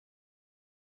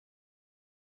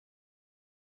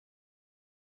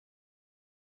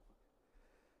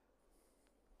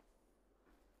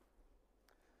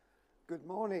Good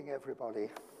morning, everybody.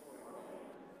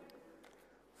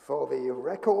 For the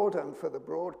record and for the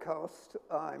broadcast,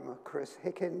 I'm Chris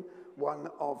Hickin, one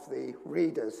of the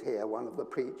readers here, one of the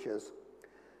preachers.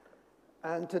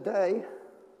 And today,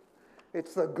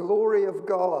 it's the glory of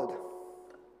God.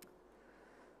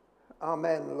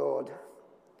 Amen, Lord.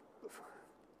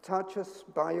 Touch us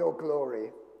by your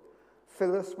glory.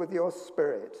 Fill us with your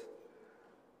spirit.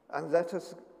 And let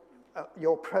us,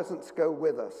 your presence go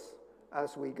with us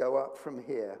as we go up from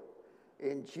here.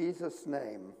 In Jesus'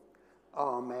 name,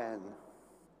 amen.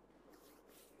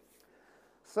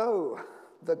 So,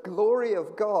 the glory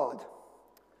of God.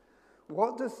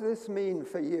 What does this mean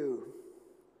for you?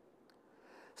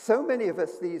 So many of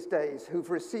us these days who've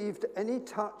received any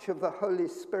touch of the Holy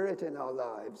Spirit in our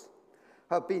lives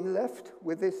have been left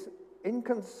with this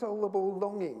inconsolable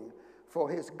longing for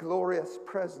his glorious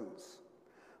presence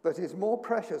that is more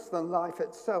precious than life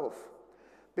itself,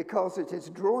 because it is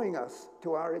drawing us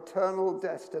to our eternal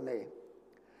destiny.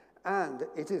 And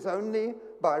it is only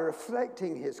by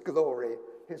reflecting his glory,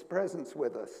 his presence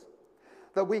with us,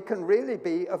 that we can really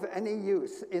be of any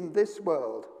use in this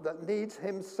world that needs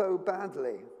him so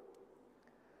badly.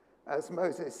 As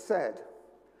Moses said,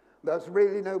 "There's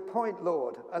really no point,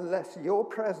 Lord, unless your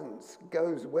presence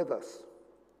goes with us."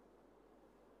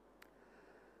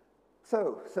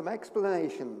 So, some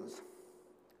explanations.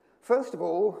 First of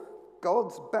all,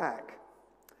 God's back.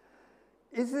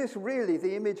 Is this really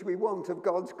the image we want of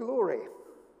God's glory?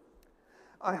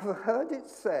 I have heard it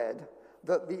said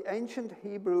that the ancient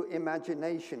Hebrew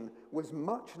imagination was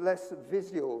much less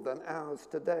visual than ours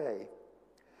today.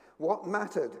 What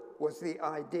mattered was the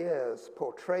ideas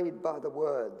portrayed by the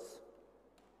words.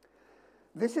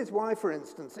 This is why, for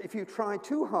instance, if you try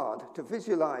too hard to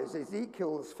visualize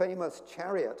Ezekiel's famous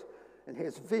chariot and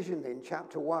his vision in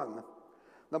chapter 1,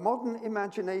 the modern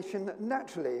imagination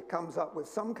naturally comes up with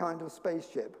some kind of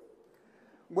spaceship,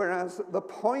 whereas the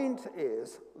point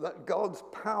is that God's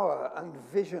power and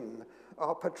vision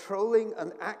are patrolling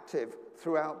and active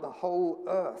throughout the whole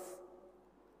earth.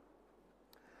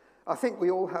 I think we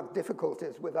all have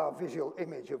difficulties with our visual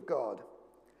image of God.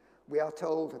 We are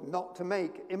told not to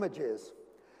make images,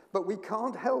 but we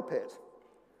can't help it.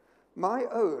 My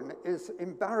own is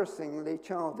embarrassingly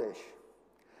childish,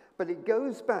 but it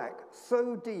goes back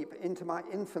so deep into my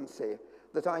infancy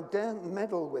that I daren't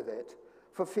meddle with it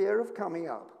for fear of coming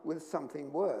up with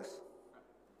something worse.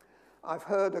 I've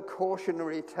heard a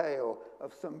cautionary tale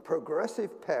of some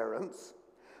progressive parents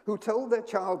who told their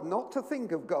child not to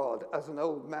think of God as an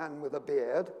old man with a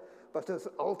beard, but as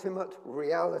ultimate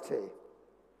reality.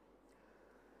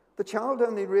 The child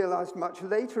only realized much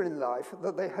later in life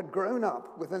that they had grown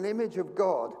up with an image of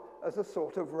God as a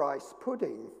sort of rice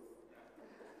pudding.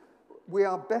 We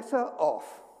are better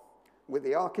off with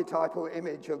the archetypal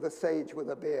image of the sage with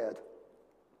a beard.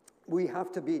 We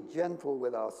have to be gentle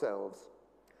with ourselves.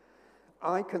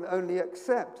 I can only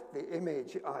accept the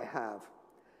image I have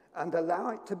and allow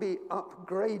it to be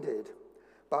upgraded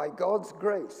by God's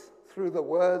grace through the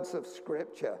words of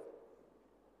Scripture.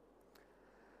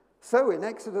 So in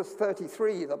Exodus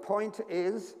 33, the point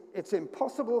is, it's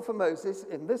impossible for Moses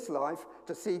in this life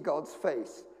to see God's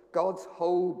face, God's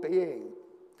whole being.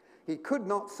 He could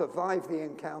not survive the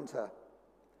encounter.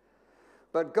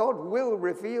 But God will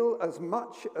reveal as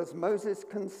much as Moses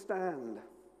can stand.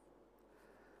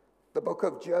 The book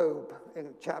of Job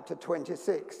in chapter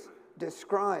 26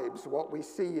 describes what we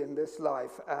see in this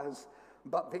life as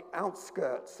but the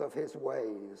outskirts of his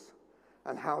ways,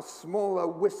 and how small a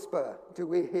whisper do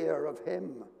we hear of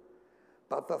him,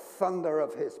 but the thunder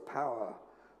of his power,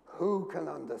 who can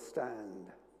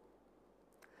understand?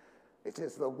 It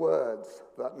is the words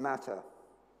that matter.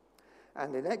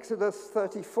 And in Exodus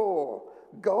 34,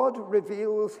 God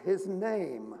reveals his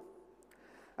name.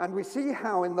 And we see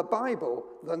how in the Bible,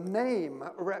 the name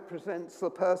represents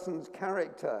the person's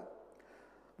character.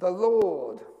 The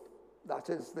Lord,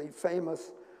 that is the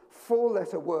famous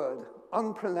four-letter word,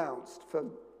 unpronounced for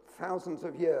thousands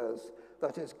of years,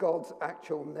 that is God's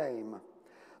actual name.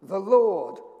 The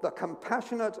Lord, the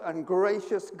compassionate and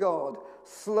gracious God,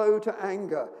 slow to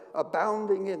anger,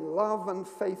 abounding in love and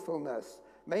faithfulness,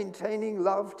 maintaining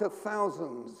love to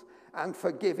thousands, and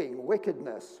forgiving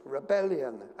wickedness,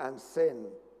 rebellion, and sin.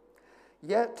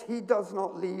 Yet he does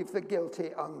not leave the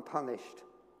guilty unpunished.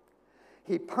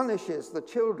 He punishes the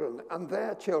children and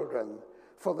their children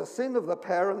for the sin of the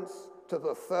parents to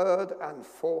the third and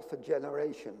fourth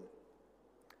generation.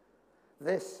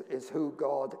 This is who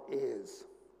God is.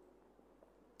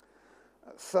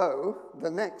 So,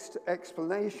 the next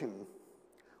explanation.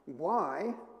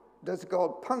 Why does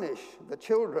God punish the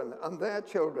children and their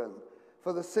children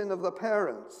for the sin of the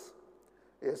parents?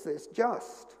 Is this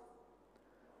just?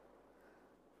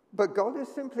 But God is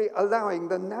simply allowing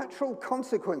the natural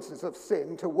consequences of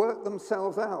sin to work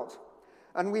themselves out.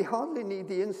 And we hardly need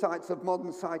the insights of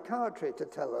modern psychiatry to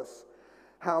tell us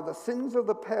how the sins of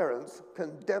the parents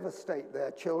can devastate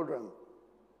their children.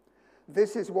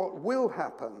 This is what will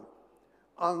happen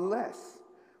unless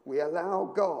we allow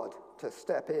God to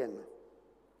step in.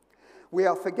 We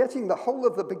are forgetting the whole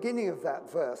of the beginning of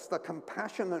that verse, the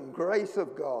compassion and grace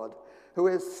of God, who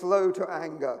is slow to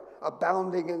anger,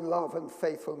 abounding in love and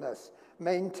faithfulness,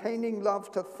 maintaining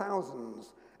love to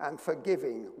thousands, and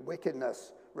forgiving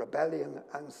wickedness, rebellion,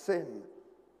 and sin.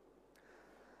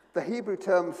 The Hebrew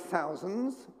term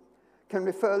thousands can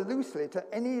refer loosely to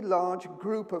any large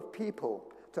group of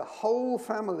people, to whole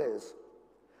families.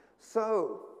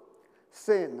 So,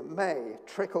 sin may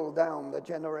trickle down the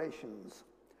generations.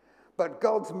 But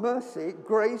God's mercy,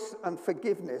 grace, and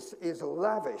forgiveness is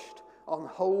lavished on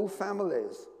whole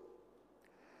families.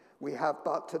 We have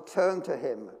but to turn to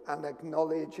him and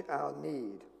acknowledge our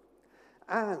need,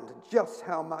 and just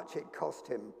how much it cost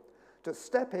him to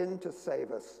step in to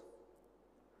save us.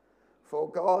 For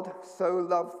God so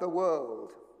loved the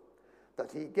world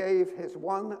that he gave his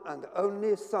one and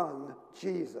only Son,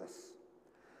 Jesus,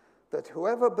 that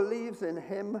whoever believes in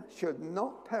him should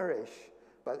not perish,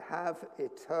 but have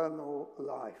eternal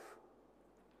life.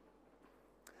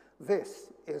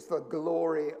 This is the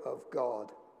glory of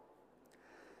God.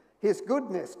 His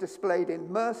goodness displayed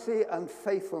in mercy and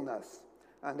faithfulness.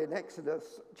 And in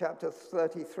Exodus chapters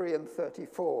 33 and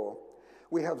 34,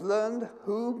 we have learned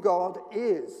who God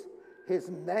is, his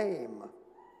name.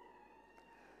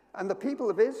 And the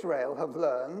people of Israel have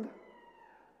learned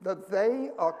that they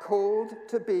are called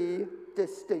to be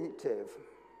distinctive.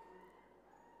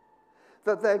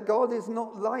 That their God is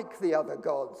not like the other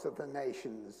gods of the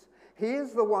nations. He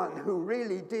is the one who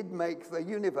really did make the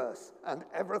universe and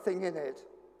everything in it,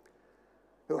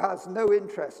 who has no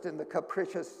interest in the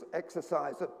capricious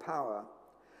exercise of power,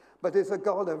 but is a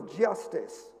God of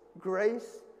justice,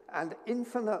 grace, and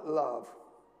infinite love.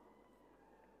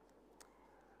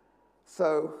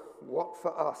 So, what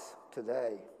for us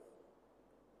today?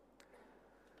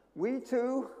 We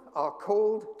too are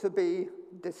called to be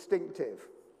distinctive.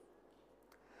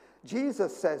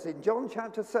 Jesus says in John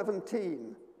chapter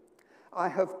 17, I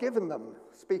have given them,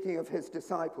 speaking of his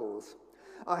disciples,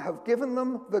 I have given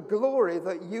them the glory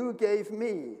that you gave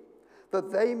me,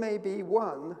 that they may be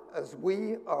one as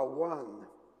we are one.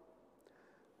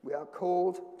 We are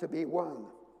called to be one,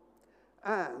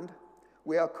 and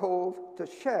we are called to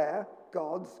share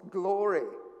God's glory.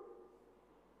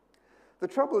 The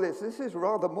trouble is, this is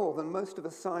rather more than most of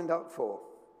us signed up for.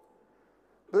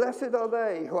 Blessed are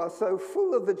they who are so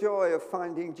full of the joy of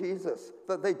finding Jesus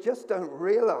that they just don't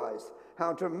realize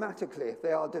how dramatically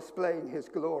they are displaying his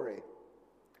glory.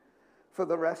 For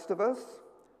the rest of us,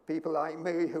 people like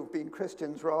me who've been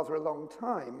Christians rather a long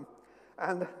time,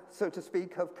 and so to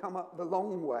speak have come up the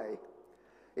long way,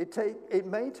 it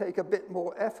may take a bit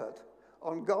more effort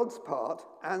on God's part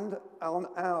and on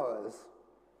ours.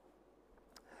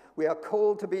 We are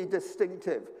called to be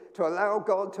distinctive, to allow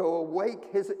God to awake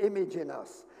his image in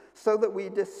us so that we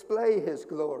display his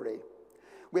glory.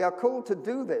 We are called to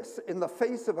do this in the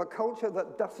face of a culture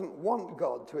that doesn't want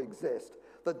God to exist,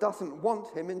 that doesn't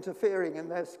want him interfering in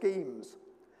their schemes,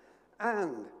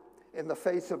 and in the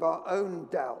face of our own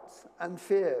doubts and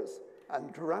fears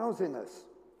and drowsiness.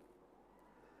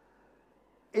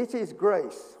 It is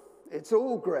grace. It's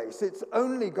all grace. It's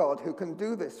only God who can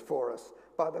do this for us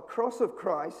by the cross of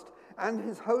Christ and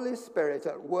his Holy Spirit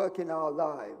at work in our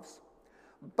lives.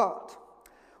 But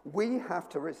we have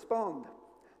to respond,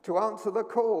 to answer the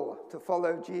call to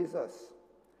follow Jesus.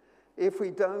 If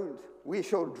we don't, we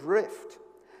shall drift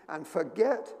and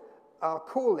forget our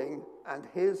calling and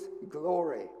his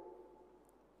glory.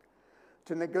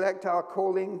 To neglect our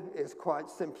calling is quite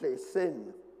simply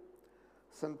sin.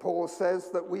 St. Paul says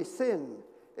that we sin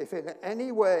if in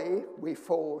any way we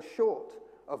fall short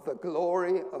of the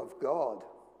glory of God.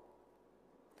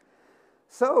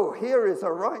 So here is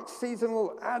a right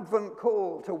seasonal Advent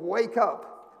call to wake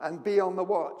up and be on the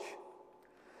watch.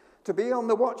 To be on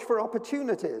the watch for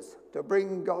opportunities to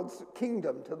bring God's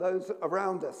kingdom to those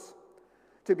around us.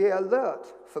 To be alert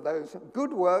for those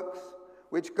good works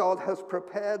which God has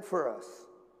prepared for us.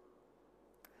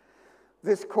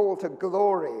 This call to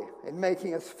glory in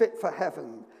making us fit for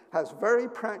heaven has very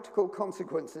practical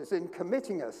consequences in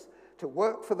committing us to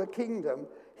work for the kingdom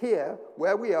here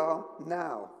where we are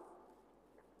now.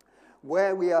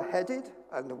 Where we are headed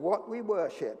and what we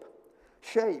worship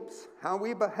shapes how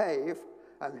we behave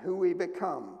and who we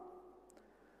become.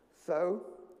 So,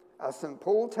 as St.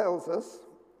 Paul tells us,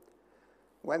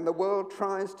 When the world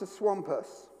tries to swamp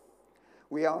us,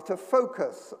 we are to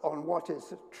focus on what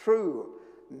is true,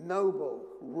 noble,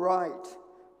 right,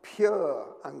 pure,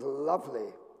 and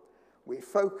lovely. We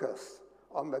focus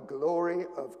on the glory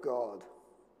of God.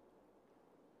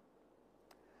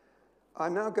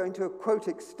 I'm now going to quote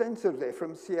extensively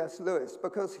from C.S. Lewis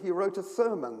because he wrote a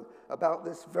sermon about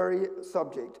this very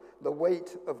subject, the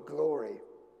weight of glory.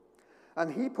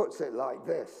 And he puts it like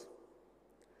this: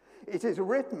 "It is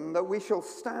written that we shall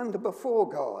stand before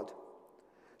God,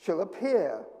 shall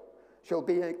appear, shall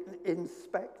be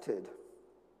inspected."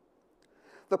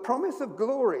 The promise of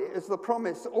glory is the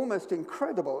promise, almost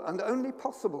incredible and only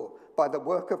possible by the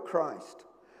work of Christ,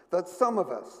 that some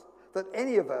of us, that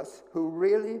any of us who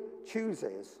really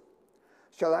chooses,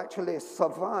 shall actually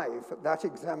survive that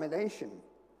examination,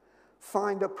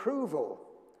 find approval,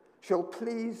 shall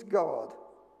please God.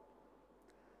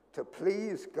 To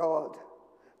please God,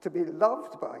 to be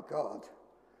loved by God,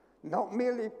 not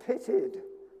merely pitied,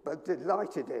 but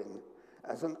delighted in,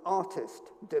 as an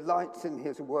artist delights in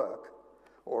his work,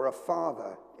 or a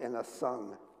father in a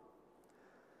son.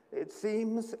 It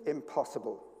seems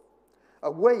impossible, a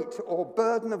weight or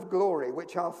burden of glory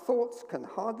which our thoughts can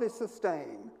hardly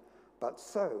sustain, but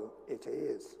so it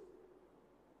is.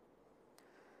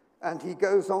 And he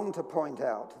goes on to point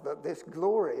out that this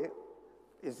glory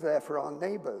is there for our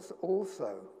neighbors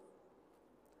also.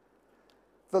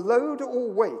 The load or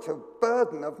weight of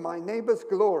burden of my neighbor's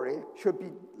glory should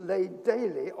be laid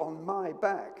daily on my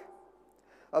back,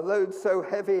 a load so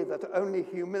heavy that only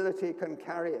humility can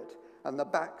carry it, and the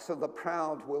backs of the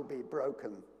proud will be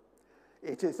broken.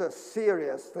 It is a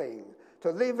serious thing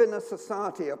to live in a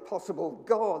society of possible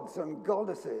gods and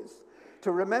goddesses,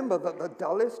 to remember that the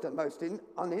dullest and most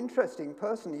uninteresting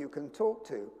person you can talk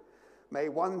to may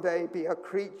one day be a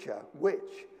creature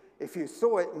which, if you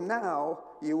saw it now,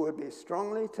 you would be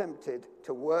strongly tempted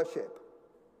to worship,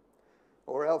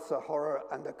 or else a horror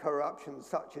and a corruption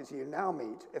such as you now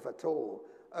meet, if at all,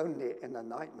 only in a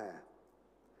nightmare.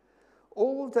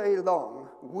 All day long,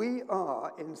 we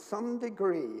are, in some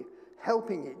degree,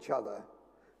 helping each other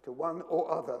to one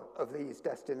or other of these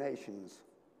destinations.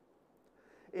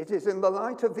 It is in the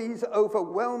light of these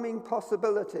overwhelming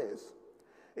possibilities,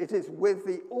 it is with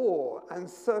the awe and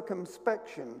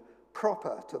circumspection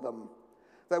proper to them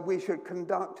that we should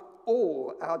conduct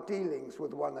all our dealings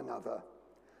with one another,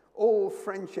 all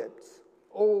friendships,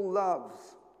 all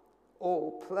loves,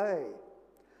 all play,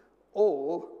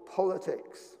 all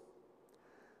politics.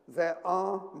 There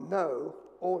are no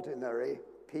ordinary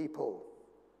people.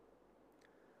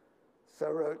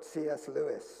 So wrote C.S.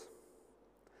 Lewis.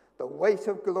 The weight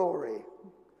of glory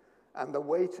and the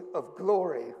weight of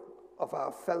glory of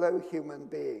our fellow human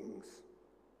beings.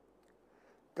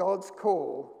 God's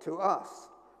call to us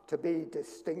to be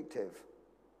distinctive.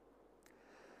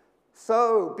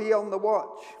 So be on the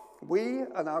watch. We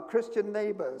and our Christian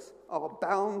neighbors are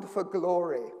bound for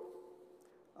glory.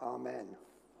 Amen.